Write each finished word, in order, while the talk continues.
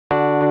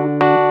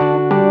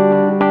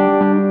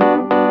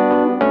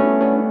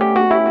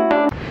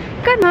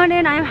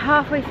morning, I'm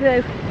halfway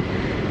through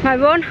my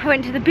run. I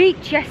went to the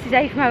beach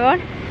yesterday for my run.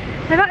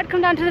 I thought I'd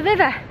come down to the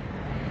river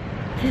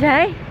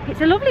today. It's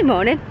a lovely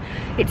morning.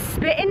 It's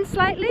splitting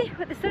slightly,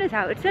 but the sun is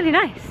out. It's really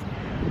nice.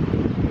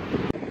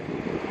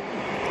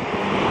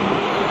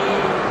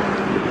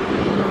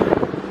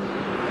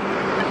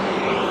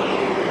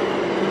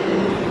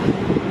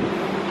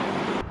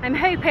 I'm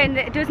hoping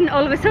that it doesn't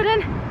all of a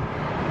sudden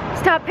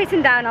start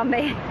pissing down on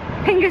me.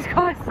 Fingers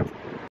crossed.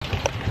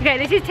 Okay,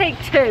 this is take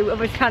 2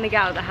 of us trying to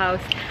get out of the house.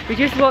 We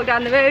just walked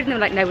down the road and they were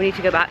like, no, we need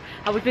to go back.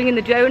 I was bringing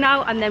the drone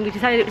out and then we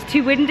decided it was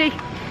too windy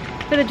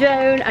for the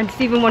drone, and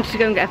Stephen wanted to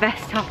go and get a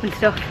vest top and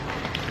stuff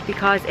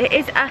because it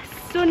is a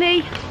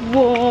sunny,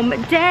 warm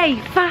day.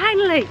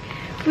 Finally,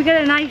 we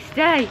got a nice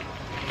day.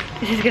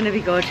 This is gonna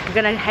be good. We're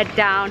gonna head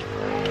down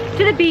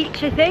to the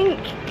beach, I think.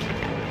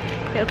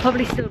 It'll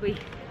probably still be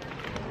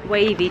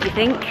wavy, do you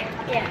think?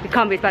 Yeah. It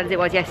can't be as bad as it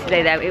was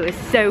yesterday though. It was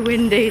so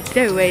windy, it's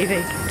so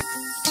wavy.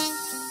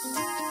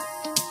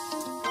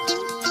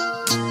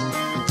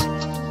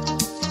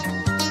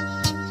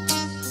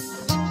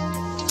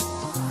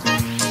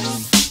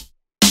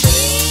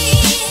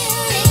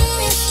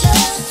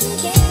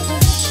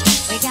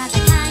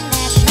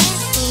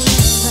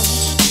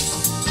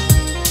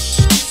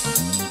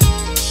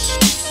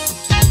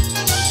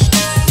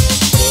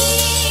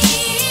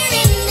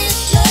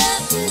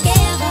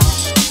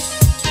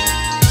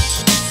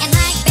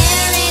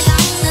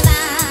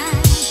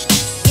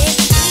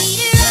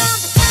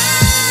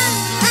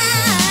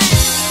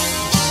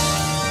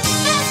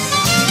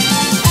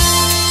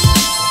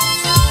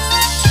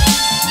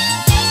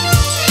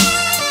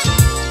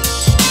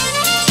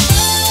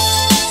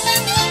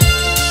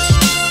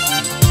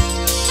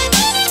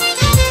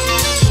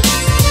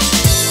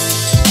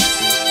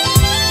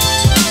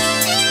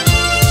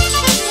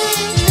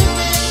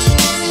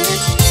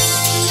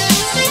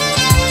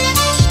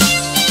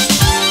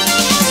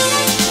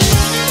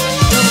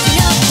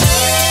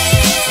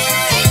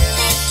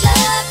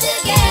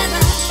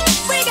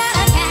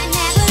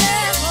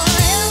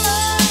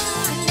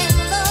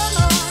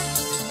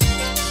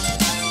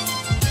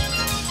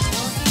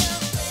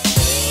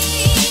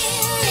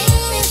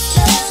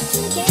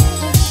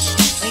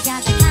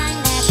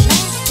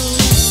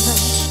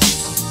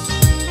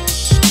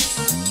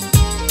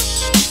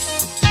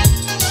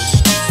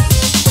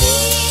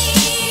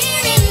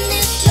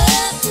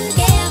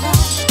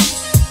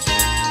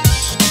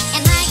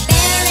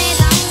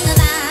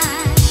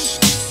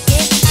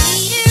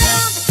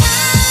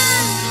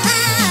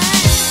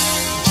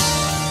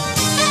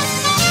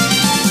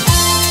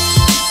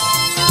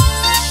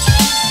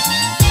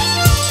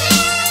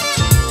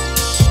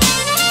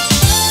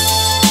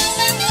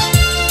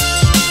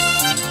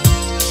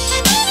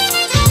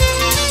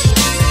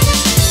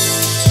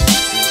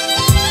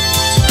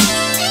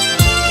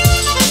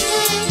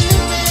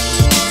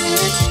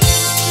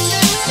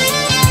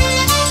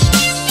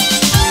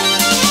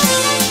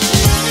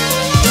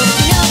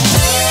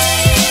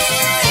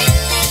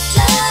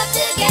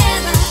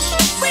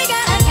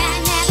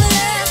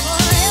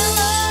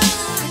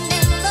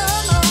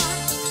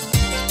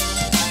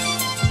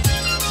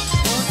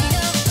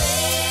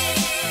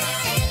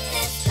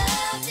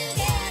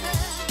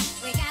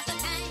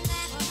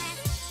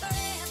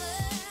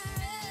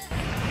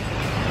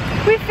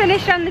 We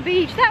finished on the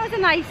beach. That was a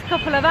nice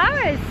couple of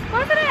hours,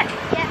 wasn't it?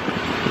 Yeah.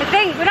 I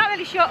think we're not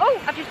really sure.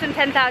 Oh, I've just done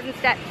 10,000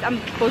 steps. I'm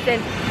buzzing.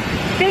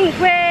 I think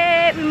we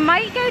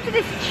might go to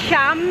this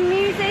Cham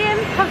museum.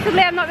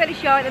 Possibly. I'm not really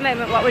sure at the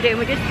moment what we're doing.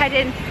 We're just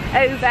heading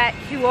over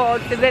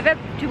towards the river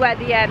to where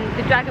the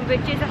Dragon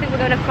Bridge is. I think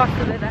we're going across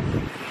the river.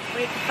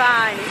 We need to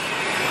find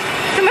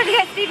somewhere to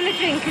get Stephen a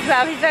drink as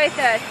well. He's very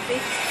thirsty.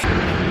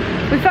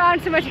 We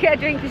found somewhere to get a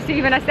drink for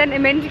Stephen. I sent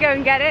him in to go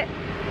and get it.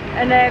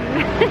 And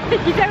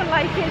he don't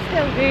like it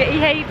still, do you? He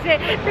hates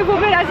it. The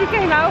woman, as he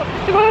came out,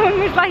 the woman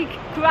was like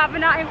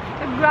grabbing at him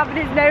and grabbing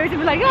his nose and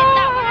was like,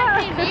 oh!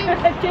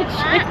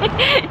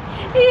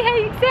 He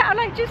hates it. I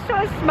like just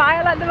sort of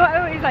smile at the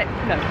moment. He's like,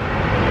 no.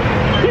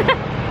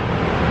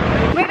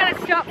 We're going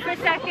to stop for a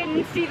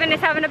second. Stephen is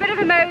having a bit of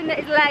a moan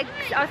that his legs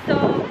are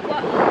sore.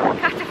 What?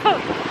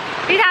 Catapult.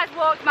 He has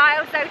walked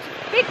miles though.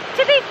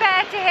 To be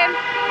fair to him,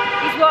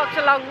 he's walked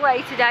a long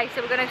way today,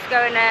 so we're going to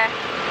go and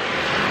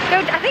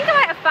I think I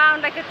might have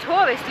found like a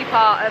touristy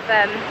part of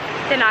Da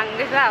Nang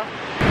as well.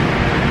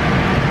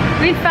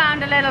 We found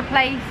a little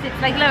place, it's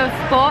like a little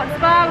sports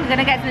bar. We're going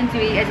to get something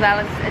to eat as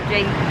well as a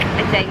drink,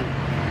 I think.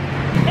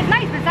 It's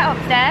nice, it's out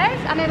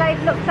upstairs and it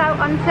like looks out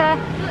onto, I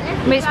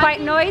mean it's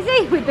quite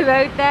noisy with the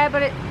road there,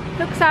 but it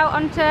looks out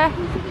onto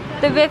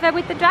the river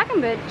with the Dragon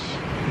Bridge.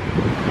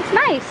 It's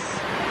nice.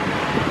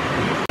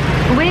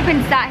 We've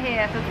been sat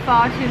here for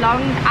far too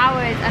long,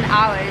 hours and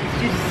hours,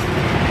 just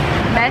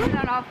messing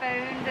on our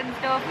phones and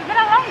stuff. We've been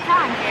a long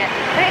time here,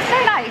 but it's so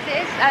nice.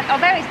 It is,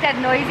 although it's dead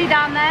noisy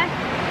down there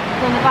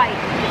on the bike,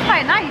 it's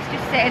quite nice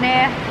just sitting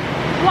here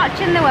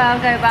watching the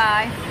world go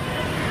by.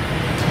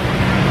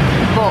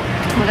 But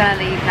we're gonna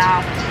leave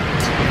now.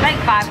 It's like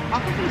 5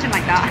 o'clock or something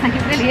like that. Like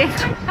it really is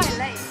quite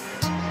late.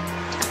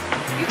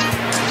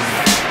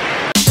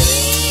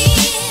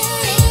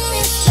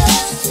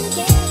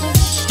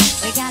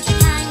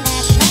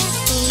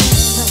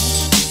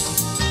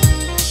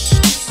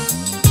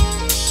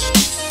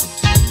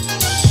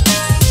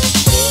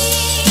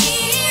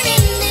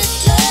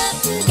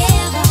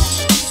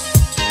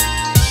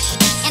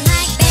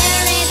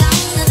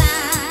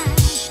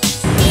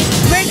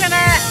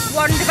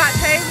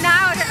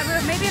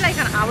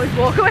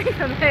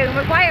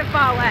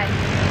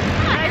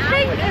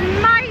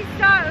 it might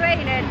start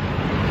raining.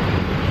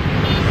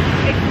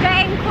 It's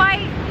getting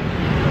quite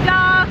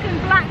dark and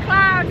black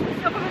clouds and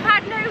stuff, and we've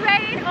had no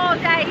rain all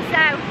day,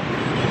 so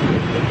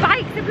the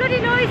bikes are bloody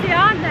noisy,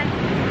 aren't they?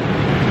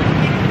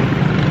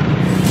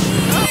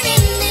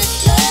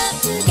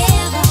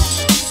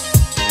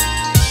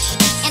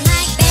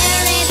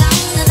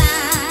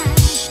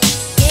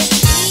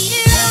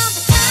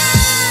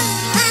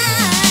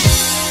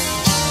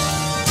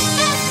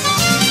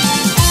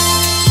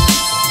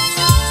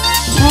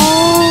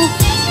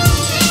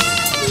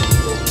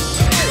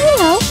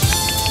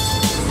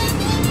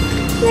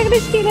 Look at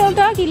this cute little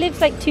dog. He lives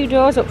like 2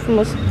 doors up from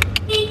us.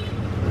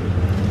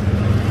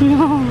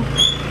 No.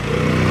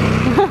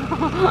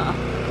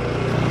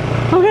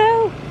 Oh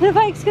no, the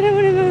bike's gonna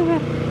run him over.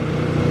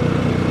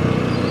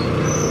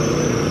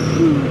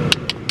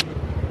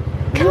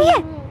 Come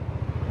here.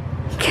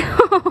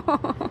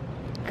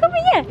 Come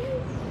here.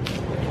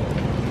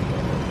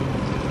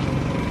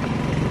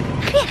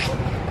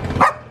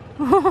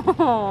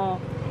 Oh.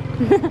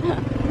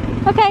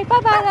 Okay,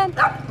 bye bye then.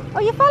 Oh,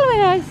 you're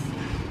following us.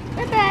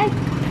 Bye bye.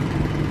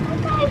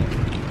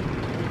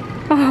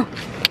 Oh.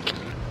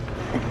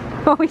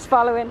 Oh, he's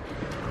following.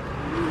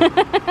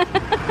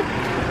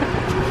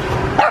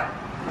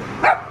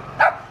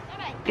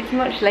 It's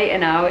much later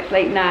now. It's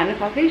like 9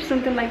 o'clock,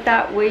 something like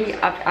that.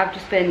 I've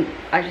just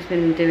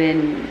been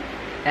doing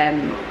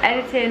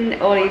editing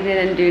all evening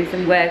and doing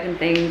some work and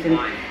things, and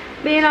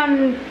being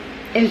on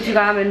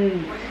Instagram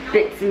and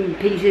bits and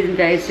pieces and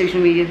various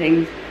social media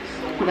things.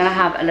 I'm gonna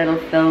have a little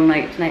film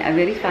night tonight. I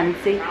really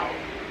fancy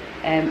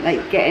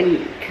like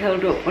getting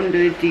curled up under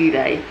a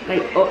duvet,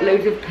 like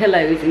loads of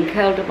pillows and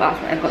curled up. That's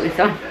why I've got this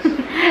on.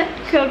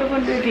 Curled up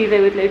under a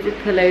duvet with loads of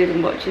pillows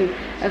and watching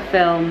a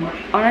film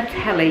on a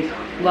telly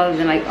rather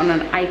than like on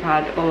an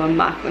iPad or a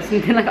Mac or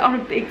something, like on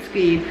a big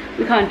screen.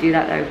 We can't do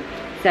that though,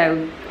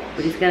 so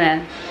we're just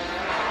gonna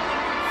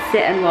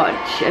sit and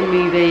watch a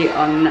movie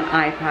on the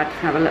iPad, just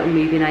have a little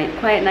movie night,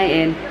 quiet night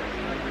in.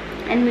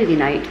 And movie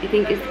night, I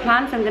think, is the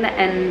plan, so I'm going to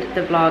end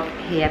the vlog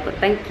here. But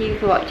thank you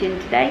for watching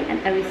today, and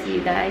I will see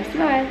you guys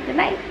tomorrow. Good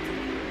night.